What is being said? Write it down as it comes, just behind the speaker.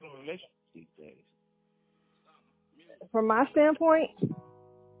relationships these days. From my standpoint,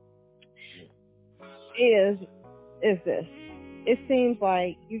 is this. It seems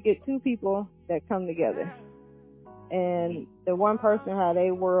like you get two people that come together, and the one person had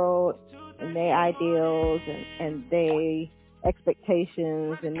their world and their ideals and their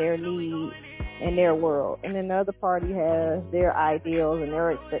expectations and their needs and their world, and then the other party has their ideals and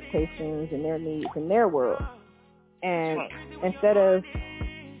their expectations and their needs and their world. And instead of,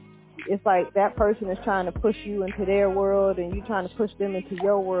 it's like that person is trying to push you into their world and you trying to push them into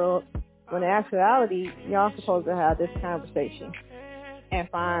your world, when in actuality, y'all supposed to have this conversation and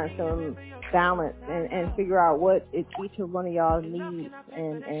find some balance and figure out what each one of y'all needs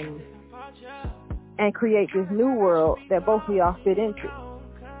and create this new world that both of y'all fit into.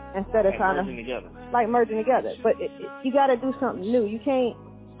 Instead of trying to merging together. But you got to do something new. You can't,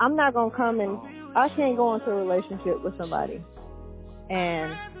 I can't go into a relationship with somebody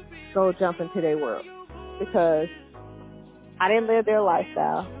and go jump into their world, because I didn't live their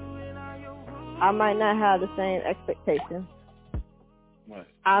lifestyle. I might not have the same expectations. Right.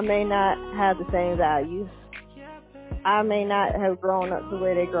 I may not have the same values. I may not have grown up the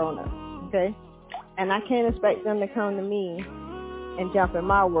way they grown up. Okay? And I can't expect them to come to me and jump in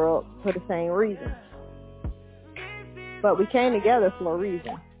my world for the same reason. But we came together for a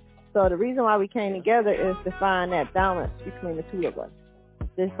reason. So the reason why we came together is to find that balance between the two of us.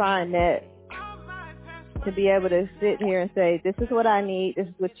 To find that, to be able to sit here and say, this is what I need, this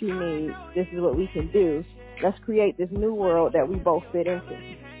is what you need, this is what we can do. Let's create this new world that we both fit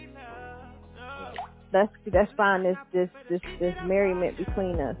into. Let's find this merriment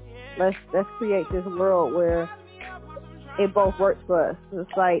between us. Let's create this world where it both works for us.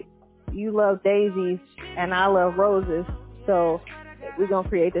 It's like you love daisies and I love roses, so we're gonna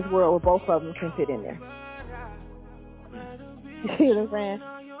create this world where both of them can fit in there. You see what I'm saying?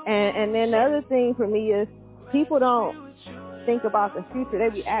 And then the other thing for me is people don't think about the future. They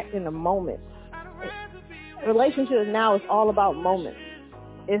react in the moment. Relationships now is all about moments.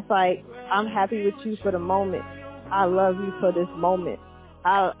 It's like, I'm happy with you for the moment. I love you for this moment.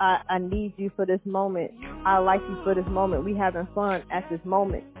 I need you for this moment. I like you for this moment. We having fun at this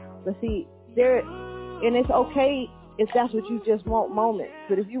moment. But see, and it's okay if that's what you just want, moments.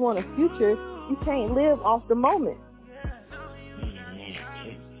 But if you want a future, you can't live off the moment.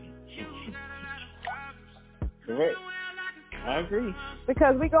 Correct. I agree.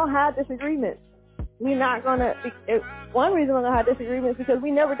 Because we're going to have disagreements. We're not going to, one reason we're going to have disagreements is because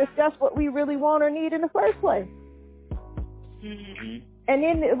we never discuss what we really want or need in the first place. Mm-hmm. And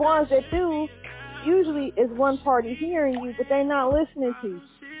then the ones that do, usually is one party hearing you, but they're not listening to you.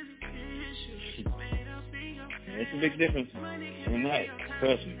 It's a big difference in that,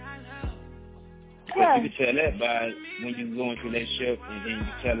 trust me. Yeah. You can tell that by when you go into a relationship and then you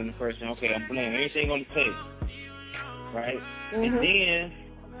telling the person, okay, I'm playing everything on the table, right? Mm-hmm. And then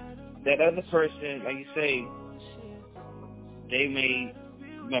that other person, like you say, they may,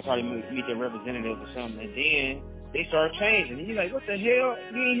 you might probably meet their representative or something, and then they start changing. And you're like, what the hell?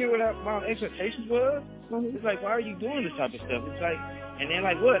 You didn't hear what my expectations was? Mm-hmm. It's like, why are you doing this type of stuff? It's like, and then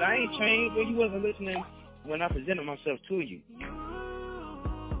like, what? I ain't changed, but you wasn't listening when I presented myself to you.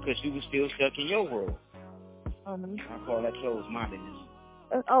 Because you were still stuck in your world. Mm-hmm. I call that closed-mindedness.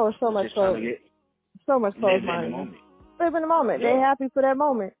 Oh, it's so much closed-mindedness. Live in the moment. Yeah. They're happy for that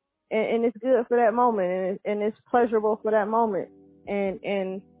moment. And it's good for that moment. And it's pleasurable for that moment.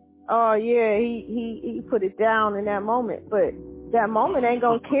 And oh, yeah, he put it down in that moment. But that moment ain't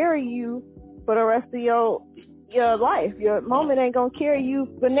going to carry you for the rest of your life. Your moment ain't going to carry you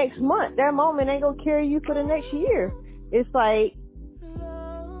for next month. That moment ain't going to carry you for the next year. It's like,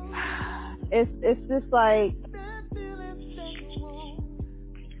 it's just like,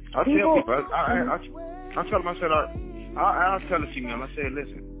 I tell people, I tell them, I'll tell the female, I say,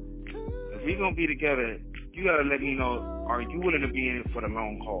 listen, if we gonna be together, you gotta let me know, are you willing to be in it for the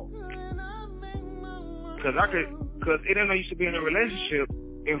long haul? Cause it ain't no use to be in a relationship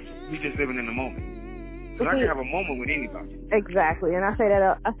if we just living in the moment. Cause I can have a moment with anybody. Exactly, and I say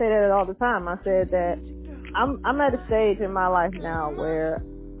that all the time. I said that I'm at a stage in my life now where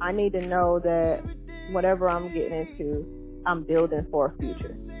I need to know that whatever I'm getting into, I'm building for a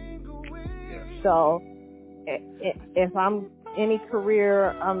future. Yeah. So if I'm any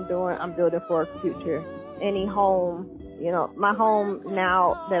career I'm building for a future. Any home, my home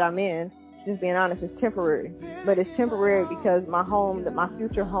now that I'm in, just being honest, is temporary. But it's temporary because my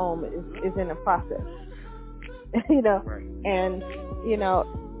future home is in the process. Right. And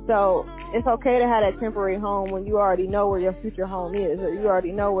so it's okay to have that temporary home when you already know where your future home is, or you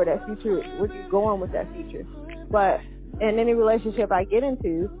already know where you're going with that future. But in any relationship I get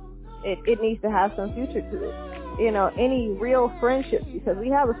into, it needs to have some future to it. Any real friendships, because we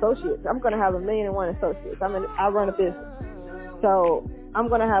have associates. I'm going to have 1,000,001 associates. I run a business. So I'm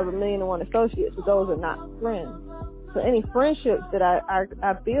going to have 1,000,001 associates, but those are not friends. So any friendships that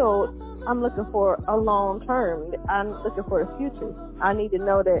I build, I'm looking for a long term. I'm looking for the future. I need to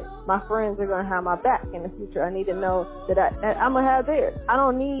know that my friends are going to have my back in the future. I need to know that I'm going to have theirs. I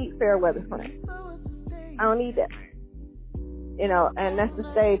don't need fair weather friends. I don't need that. And that's the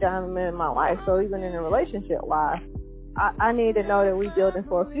stage I'm in my life. So even in a relationship wise, I need to know that we're building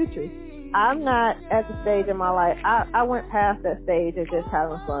for a future. I'm not at the stage in my life. I went past that stage of just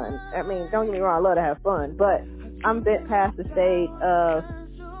having fun. I mean, don't get me wrong, I love to have fun, but I'm bit past the stage of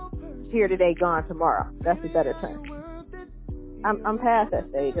here today, gone tomorrow. That's a better term. I'm past that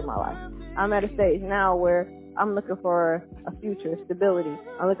stage in my life. I'm at a stage now where I'm looking for a future, stability.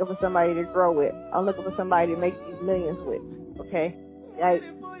 I'm looking for somebody to grow with. I'm looking for somebody to make these millions with. Okay? Like,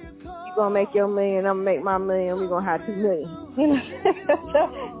 you gonna make your million, I'm gonna make my million, we're gonna have 2 million.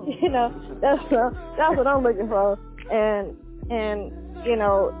 That's what I'm looking for. And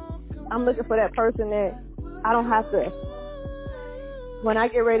I'm looking for that person that I don't have to, when I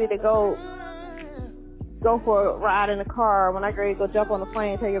get ready to go for a ride in the car, when I get ready to go jump on the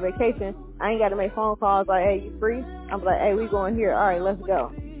plane, take a vacation, I ain't got to make phone calls like, hey, you free? I'm like, hey, we going here. All right, let's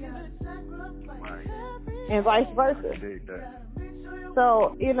go. And vice versa.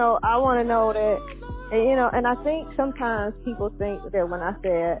 So, I want to know that, and I think sometimes people think that when I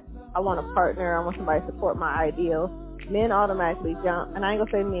said I want a partner, I want somebody to support my ideals, men automatically jump, and I ain't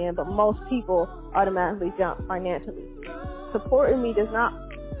going to say men, but most people automatically jump financially. Supporting me does not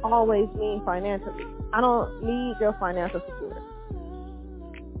always mean financially. I don't need your financial support.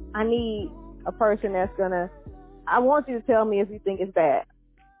 I need a person that's I want you to tell me if you think it's bad,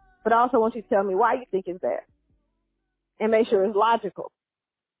 but I also want you to tell me why you think it's bad. And make sure it's logical.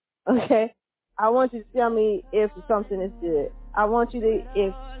 Okay? I want you to tell me if something is good. I want you to,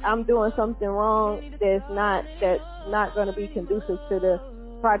 if I'm doing something wrong that's not going to be conducive to the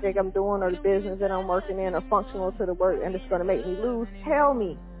project I'm doing or the business that I'm working in or functional to the work and it's going to make me lose, tell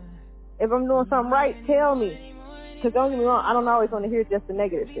me. If I'm doing something right, tell me. Because don't get me wrong, I don't always want to hear just the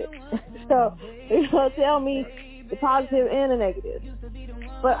negative shit. So, tell me the positive and the negative.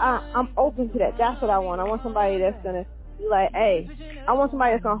 But I'm open to that. That's what I want. I want somebody that's going to be like, hey, I want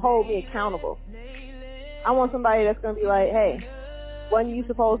somebody that's going to hold me accountable. I want somebody that's going to be like, hey, wasn't you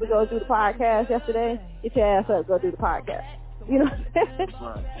supposed to go do the podcast yesterday? Get your ass up, go do the podcast. You know what I'm saying?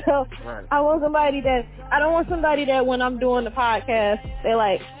 Right. So Right. I don't want somebody that when I'm doing the podcast, they're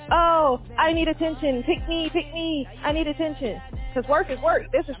like, oh, I need attention. Pick me. I need attention. Because work is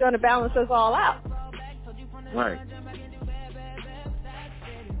work. This is going to balance us all out. Right.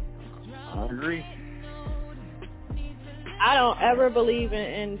 I agree. I don't ever believe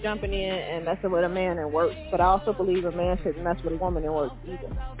in jumping in and messing with a man in work, but I also believe a man shouldn't mess with a woman in work either.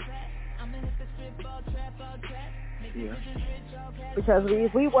 Yeah. Because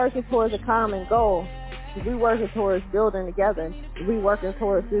if we working towards a common goal, if we working towards building together, if we working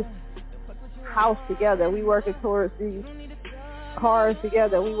towards this house together, we working towards these cars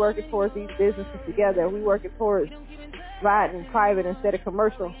together, we working towards these businesses together, we working towards riding private instead of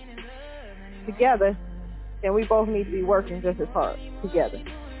commercial together, then we both need to be working just as hard together.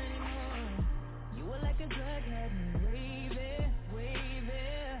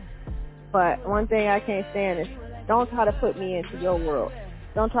 But one thing I can't stand is don't try to put me into your world.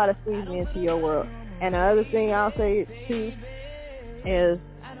 Don't try to squeeze me into your world. And the other thing I'll say too is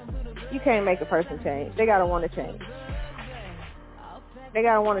you can't make a person change. They gotta want to change. They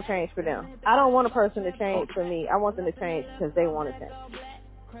gotta want to change for them. I don't want a person to change for me. I want them to change because they want to change.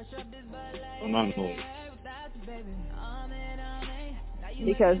 No.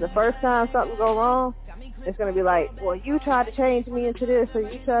 Because the first time something go wrong, it's gonna be like, well, you tried to change me into this, or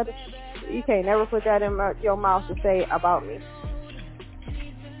you can't never put that in your mouth to say about me.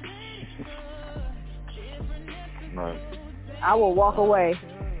 Right. I will walk away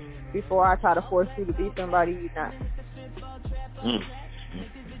before I try to force you to be somebody you're not.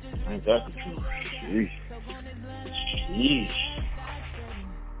 Ain't that the truth? Sheesh.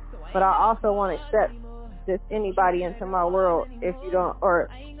 But I also want to accept just anybody into my world if you don't, or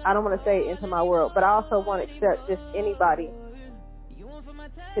I don't want to say into my world, but I also want to accept just anybody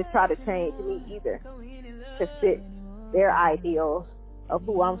to try to change me either, to fit their ideals of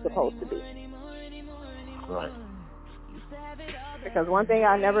who I'm supposed to be. Right. Because one thing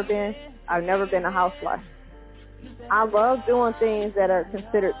I've never been a housewife. I love doing things that are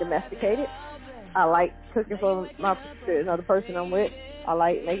considered domesticated. I like cooking for the person I'm with. I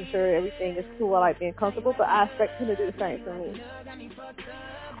like making sure everything is cool. I like being comfortable, but I expect him to do the same for me.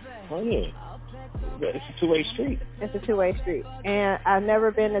 Oh yeah. It's a two-way street. It's a two-way street. And I've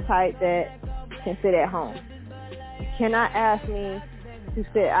never been the type that can sit at home. You cannot ask me to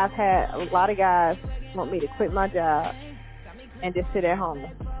sit. I've had a lot of guys want me to quit my job and just sit at home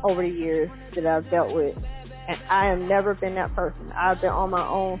over the years that I've dealt with. And I have never been that person. I've been on my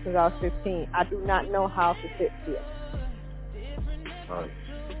own since I was 15. I do not know how to sit still. All right.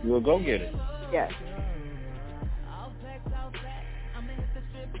 You're a go-getter. Yes.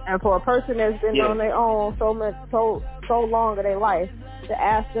 And for a person that's been on their own so long of their life, to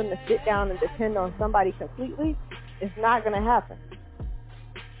ask them to sit down and depend on somebody completely, it's not going to happen.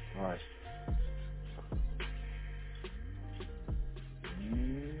 All right.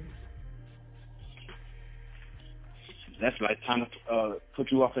 That's like trying to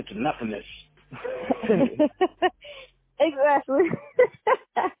put you off into nothingness. Exactly.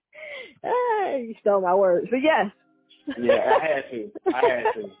 You stole my words, but yes. Yeah, I had to.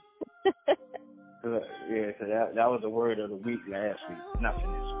 So that was the word of the week last week.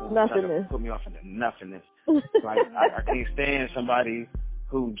 Nothingness. Nothingness. Put me off into nothingness. Like I can't stand somebody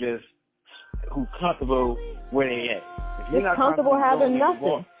who's comfortable where they at. If you're not comfortable having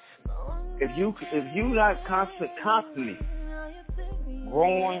nothing. If you not constantly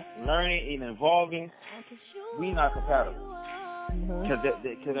growing, learning, and evolving, we not compatible.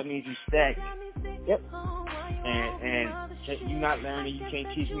 Because that means you stagnant. Yep. And you not learning, you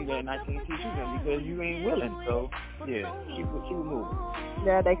can't teach me that, and I can't teach you that because you ain't willing. So yeah, keep moving.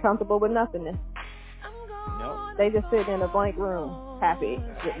 Yeah, they comfortable with nothingness. No. They just sit in a blank room, happy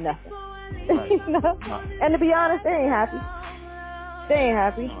with nothing. Right. No. And to be honest, they ain't happy. They ain't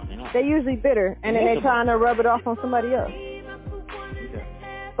happy. No, they're usually bitter, and then they're trying to rub it off on somebody else. Yeah.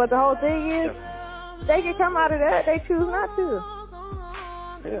 But the whole thing is, they can come out of that. They choose not to.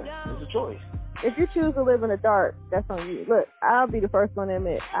 Yeah, it's a choice. If you choose to live in the dark, that's on you. Look, I'll be the first one to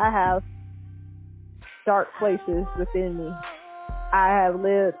admit, I have dark places within me. I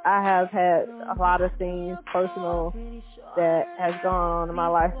have had a lot of things personal that has gone on in my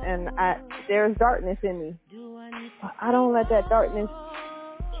life, and there's darkness in me. I don't let that darkness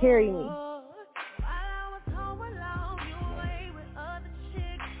carry me.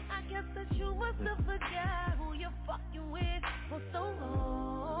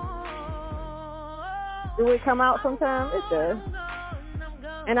 Do it come out sometimes? It does.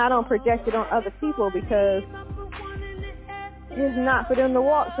 And I don't project it on other people because it's not for them to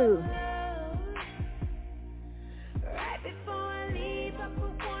walk through.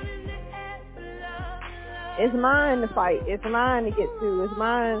 It's mine to fight. It's mine to get through. It's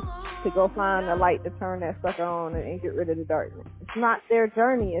mine to go find a light to turn that sucker on and get rid of the darkness. It's not their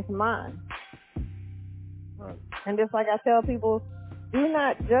journey. It's mine. Right. And just like I tell people, do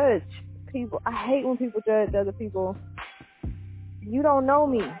not judge people. I hate when people judge other people. You don't know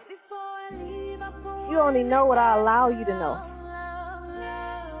me. You only know what I allow you to know.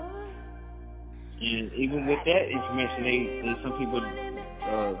 And even with that information, some people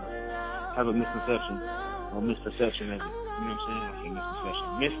have a misconception or misperception of it. You know what I'm saying? I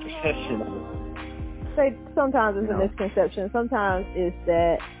say misperception of it. Say sometimes it's a misconception. Sometimes it's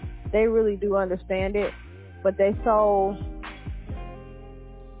that they really do understand it, but they so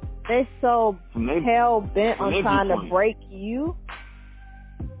hell bent on trying to break you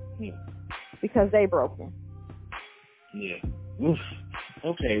because they broken. Yeah. Oof.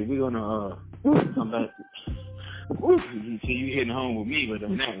 Okay, we're gonna come back. Oof. So you hitting home with me with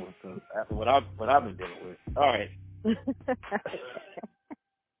on that one, so after what I've been dealing with. All right.